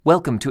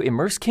Welcome to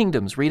Immerse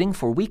Kingdom's reading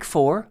for Week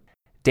 4,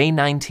 Day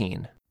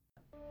 19.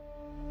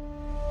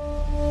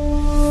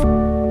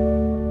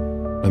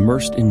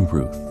 Immersed in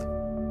Ruth.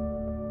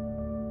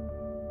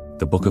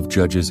 The book of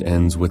Judges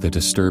ends with a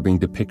disturbing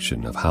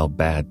depiction of how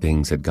bad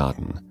things had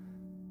gotten.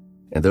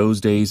 In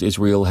those days,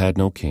 Israel had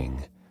no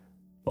king.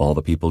 All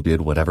the people did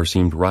whatever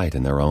seemed right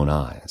in their own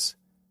eyes.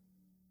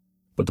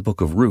 But the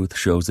book of Ruth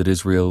shows that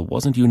Israel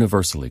wasn't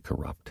universally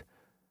corrupt.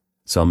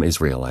 Some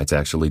Israelites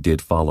actually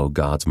did follow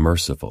God's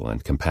merciful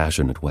and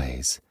compassionate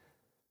ways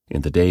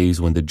in the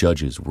days when the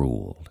judges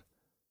ruled.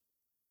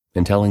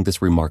 In telling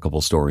this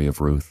remarkable story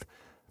of Ruth,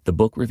 the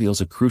book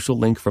reveals a crucial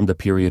link from the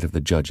period of the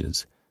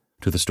Judges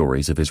to the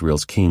stories of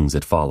Israel's kings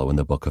that follow in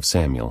the book of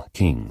Samuel,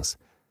 Kings.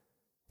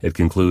 It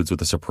concludes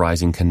with a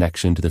surprising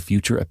connection to the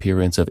future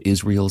appearance of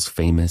Israel's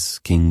famous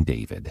King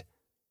David.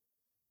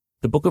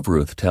 The book of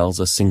Ruth tells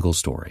a single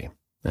story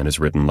and is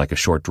written like a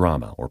short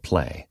drama or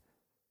play.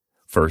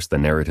 First, the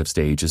narrative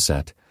stage is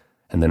set,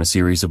 and then a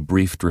series of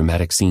brief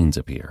dramatic scenes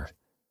appear.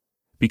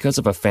 Because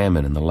of a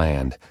famine in the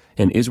land,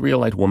 an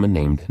Israelite woman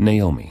named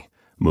Naomi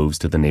moves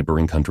to the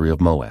neighboring country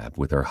of Moab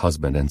with her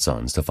husband and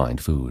sons to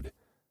find food.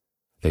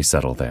 They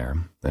settle there,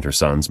 and her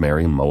sons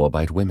marry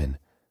Moabite women.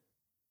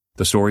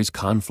 The story's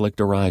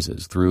conflict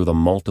arises through the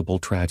multiple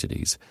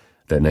tragedies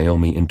that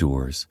Naomi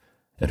endures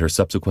and her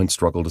subsequent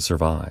struggle to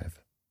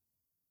survive.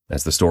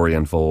 As the story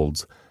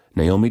unfolds,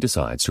 Naomi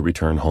decides to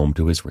return home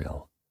to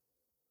Israel.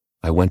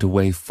 "I went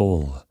away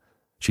full,"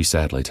 she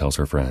sadly tells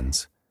her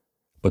friends,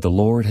 "but the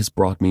Lord has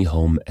brought me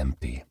home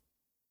empty."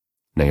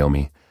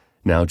 Naomi,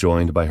 now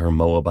joined by her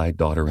Moabite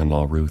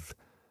daughter-in-law Ruth,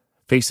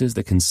 faces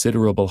the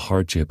considerable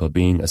hardship of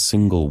being a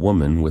single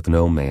woman with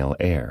no male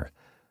heir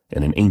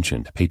in an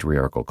ancient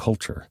patriarchal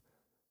culture.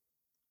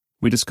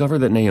 We discover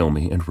that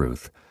Naomi and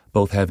Ruth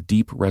both have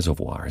deep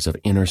reservoirs of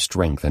inner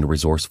strength and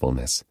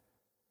resourcefulness.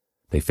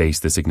 They face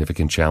the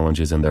significant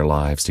challenges in their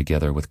lives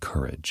together with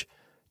courage,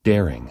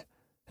 daring,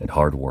 and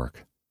hard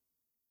work.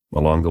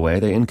 Along the way,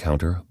 they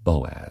encounter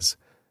Boaz,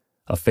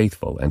 a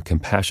faithful and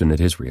compassionate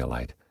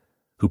Israelite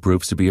who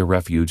proves to be a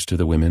refuge to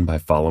the women by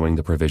following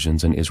the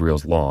provisions in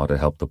Israel's law to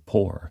help the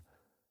poor.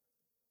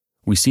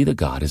 We see that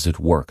God is at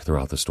work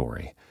throughout the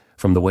story,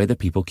 from the way that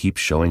people keep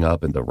showing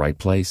up in the right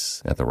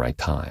place at the right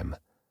time.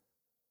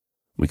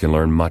 We can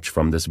learn much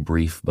from this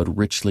brief but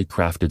richly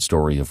crafted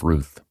story of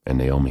Ruth and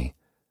Naomi.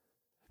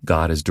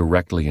 God is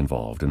directly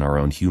involved in our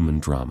own human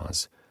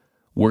dramas,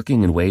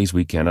 working in ways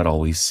we cannot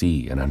always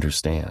see and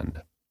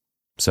understand.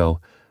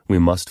 So, we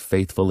must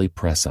faithfully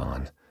press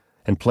on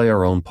and play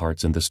our own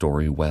parts in the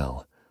story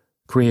well,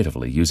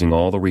 creatively using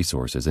all the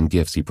resources and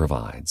gifts He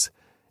provides,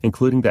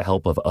 including the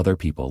help of other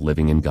people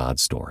living in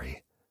God's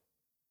story.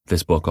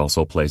 This book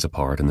also plays a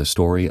part in the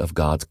story of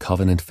God's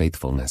covenant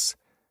faithfulness.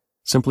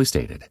 Simply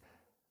stated,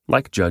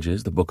 like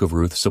Judges, the book of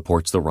Ruth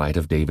supports the right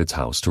of David's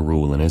house to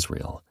rule in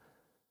Israel.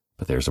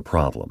 But there's a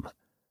problem.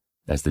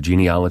 As the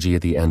genealogy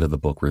at the end of the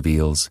book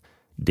reveals,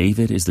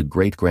 David is the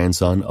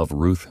great-grandson of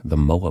Ruth the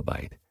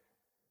Moabite.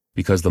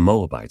 Because the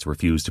Moabites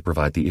refused to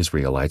provide the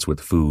Israelites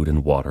with food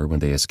and water when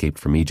they escaped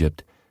from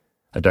Egypt,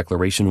 a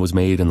declaration was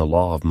made in the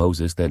law of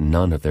Moses that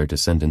none of their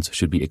descendants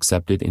should be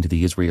accepted into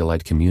the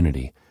Israelite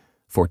community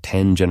for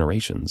 10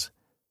 generations.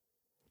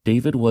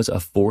 David was a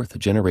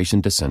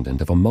 4th-generation descendant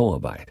of a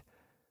Moabite,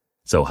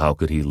 so how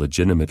could he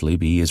legitimately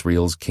be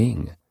Israel's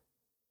king?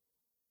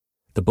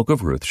 The book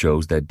of Ruth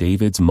shows that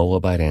David's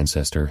Moabite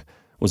ancestor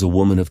was a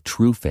woman of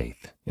true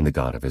faith in the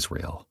God of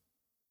Israel.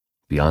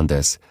 Beyond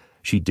this,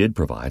 she did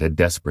provide a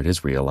desperate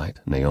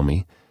Israelite,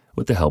 Naomi,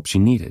 with the help she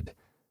needed,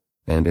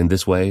 and in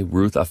this way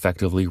Ruth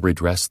effectively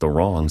redressed the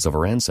wrongs of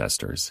her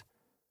ancestors.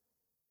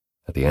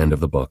 At the end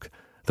of the book,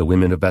 the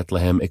women of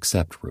Bethlehem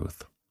accept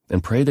Ruth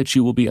and pray that she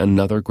will be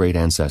another great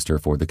ancestor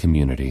for the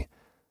community,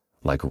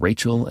 like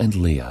Rachel and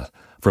Leah,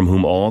 from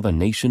whom all the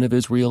nation of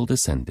Israel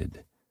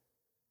descended.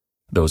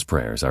 Those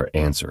prayers are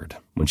answered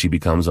when she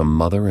becomes a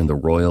mother in the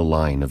royal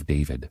line of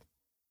David.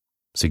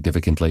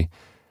 Significantly,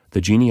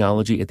 the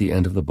genealogy at the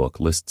end of the book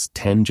lists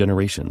 10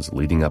 generations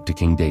leading up to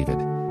King David,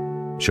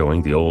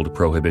 showing the old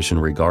prohibition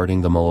regarding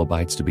the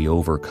Moabites to be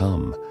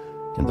overcome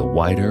and the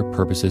wider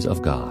purposes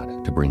of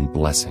God to bring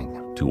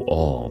blessing to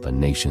all the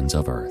nations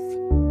of earth.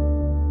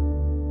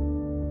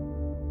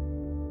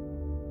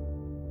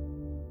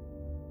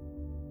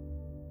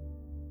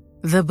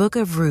 The Book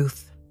of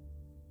Ruth.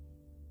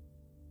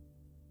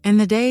 In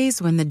the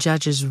days when the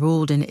judges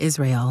ruled in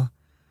Israel,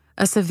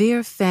 a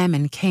severe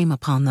famine came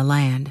upon the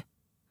land.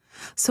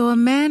 So a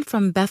man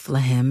from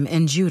Bethlehem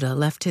in Judah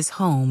left his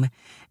home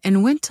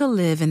and went to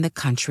live in the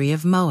country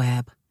of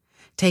Moab,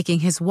 taking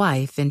his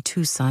wife and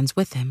 2 sons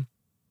with him.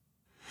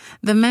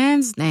 The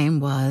man's name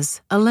was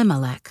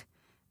Elimelech,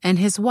 and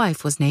his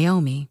wife was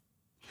Naomi.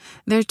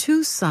 Their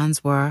 2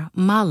 sons were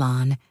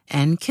Mahlon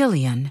and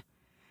Kilion.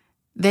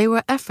 They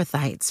were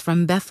Ephrathites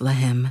from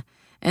Bethlehem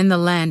in the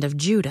land of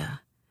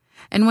Judah,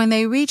 and when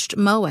they reached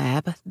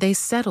Moab, they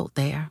settled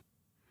there.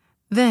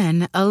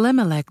 Then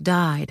Elimelech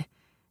died,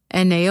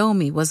 and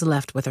Naomi was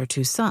left with her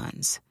 2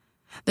 sons.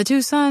 The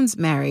 2 sons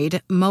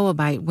married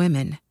Moabite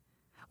women.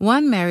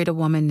 One married a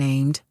woman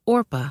named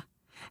Orpah,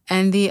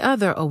 and the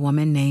other a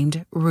woman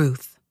named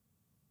Ruth.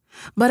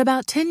 But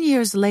about 10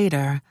 years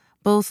later,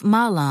 both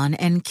Mahlon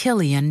and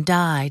Chilion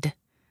died.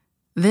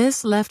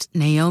 This left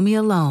Naomi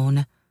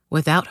alone,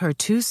 without her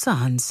 2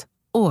 sons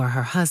or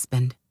her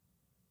husband.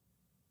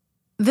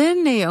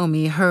 Then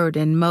Naomi heard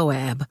in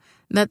Moab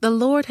that the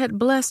Lord had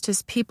blessed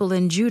his people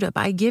in Judah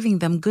by giving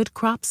them good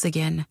crops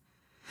again.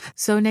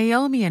 So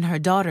Naomi and her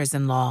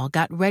daughters-in-law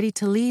got ready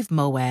to leave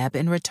Moab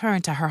and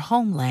return to her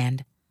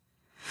homeland.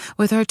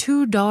 With her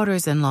 2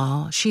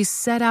 daughters-in-law, she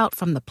set out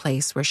from the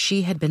place where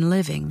she had been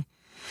living,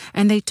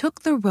 and they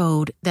took the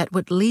road that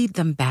would lead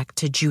them back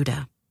to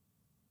Judah.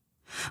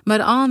 But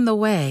on the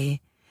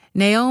way,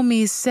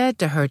 Naomi said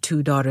to her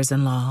 2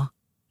 daughters-in-law,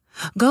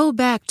 "Go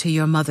back to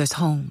your mother's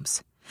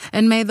homes,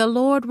 and may the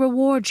Lord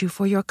reward you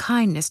for your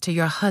kindness to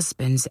your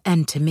husbands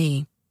and to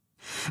me.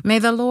 May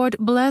the Lord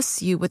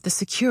bless you with the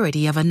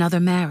security of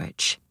another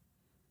marriage."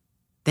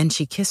 Then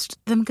she kissed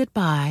them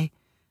goodbye,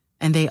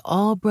 and they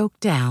all broke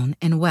down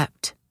and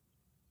wept.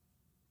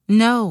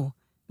 "No,"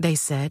 they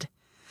said,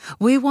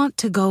 "we want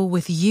to go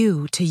with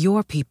you to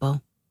your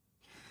people."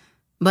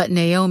 But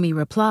Naomi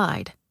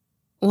replied,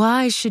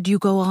 "Why should you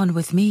go on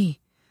with me?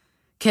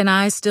 Can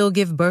I still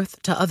give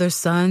birth to other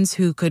sons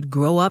who could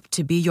grow up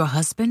to be your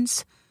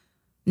husbands?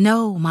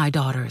 No, my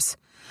daughters,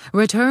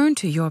 return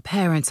to your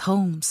parents'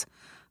 homes,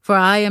 for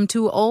I am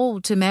too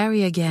old to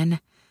marry again,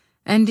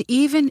 and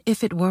even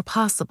if it were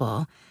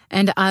possible,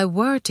 and I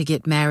were to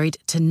get married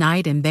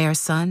tonight and bear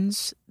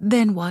sons,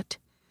 then what?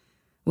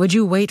 Would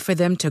you wait for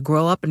them to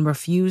grow up and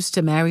refuse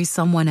to marry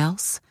someone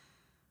else?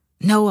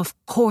 No, of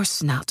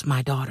course not,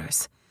 my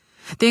daughters.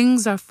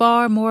 Things are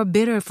far more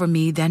bitter for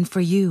me than for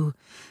you,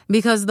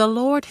 because the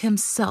Lord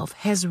himself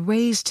has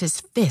raised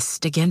his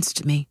fist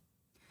against me."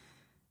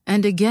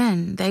 And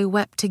again they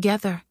wept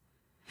together,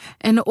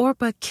 and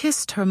Orpah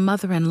kissed her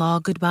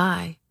mother-in-law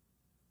goodbye.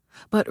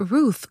 But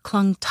Ruth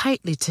clung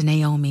tightly to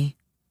Naomi.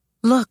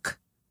 "Look,"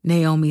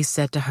 Naomi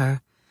said to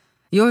her,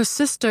 "your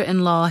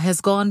sister-in-law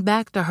has gone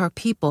back to her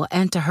people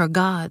and to her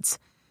gods.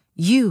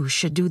 You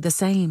should do the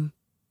same."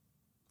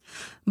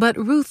 But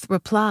Ruth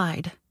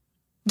replied,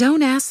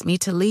 "Don't ask me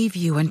to leave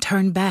you and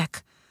turn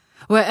back.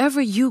 Wherever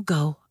you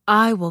go,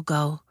 I will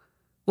go.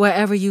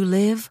 Wherever you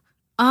live,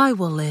 I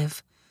will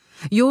live.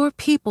 Your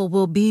people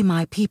will be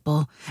my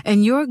people,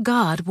 and your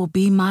God will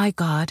be my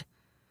God.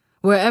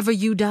 Wherever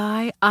you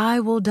die, I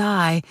will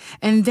die,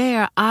 and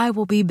there I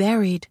will be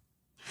buried.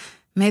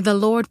 May the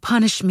Lord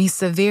punish me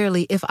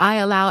severely if I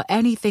allow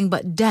anything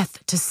but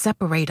death to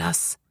separate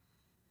us."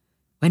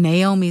 When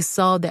Naomi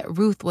saw that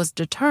Ruth was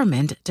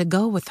determined to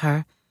go with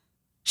her,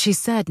 she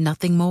said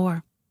nothing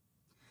more.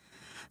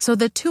 So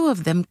the 2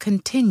 of them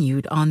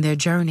continued on their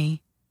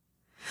journey.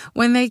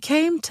 When they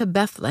came to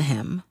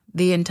Bethlehem,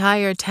 the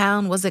entire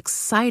town was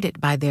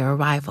excited by their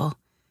arrival.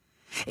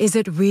 "Is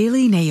it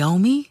really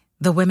Naomi?"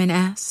 the women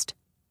asked.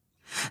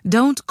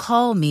 "Don't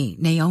call me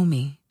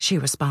Naomi," she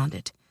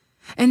responded.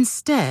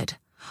 "Instead,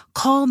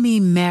 call me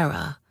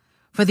Mara,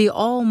 for the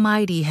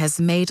Almighty has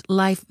made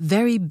life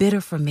very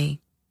bitter for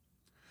me.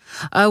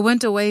 I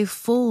went away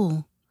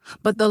full,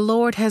 but the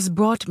Lord has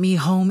brought me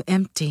home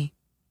empty.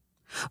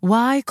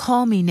 Why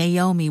call me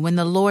Naomi when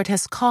the Lord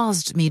has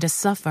caused me to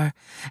suffer,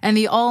 and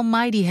the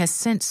Almighty has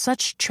sent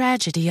such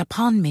tragedy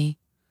upon me?"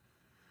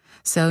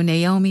 So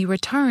Naomi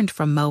returned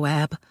from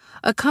Moab,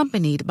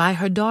 accompanied by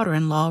her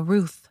daughter-in-law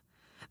Ruth,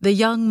 the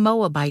young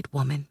Moabite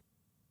woman.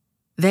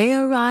 They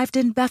arrived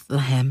in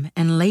Bethlehem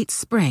in late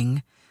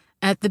spring,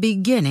 at the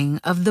beginning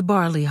of the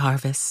barley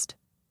harvest.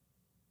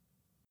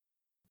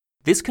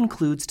 This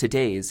concludes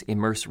today's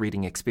Immerse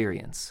reading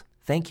experience.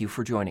 Thank you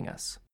for joining us.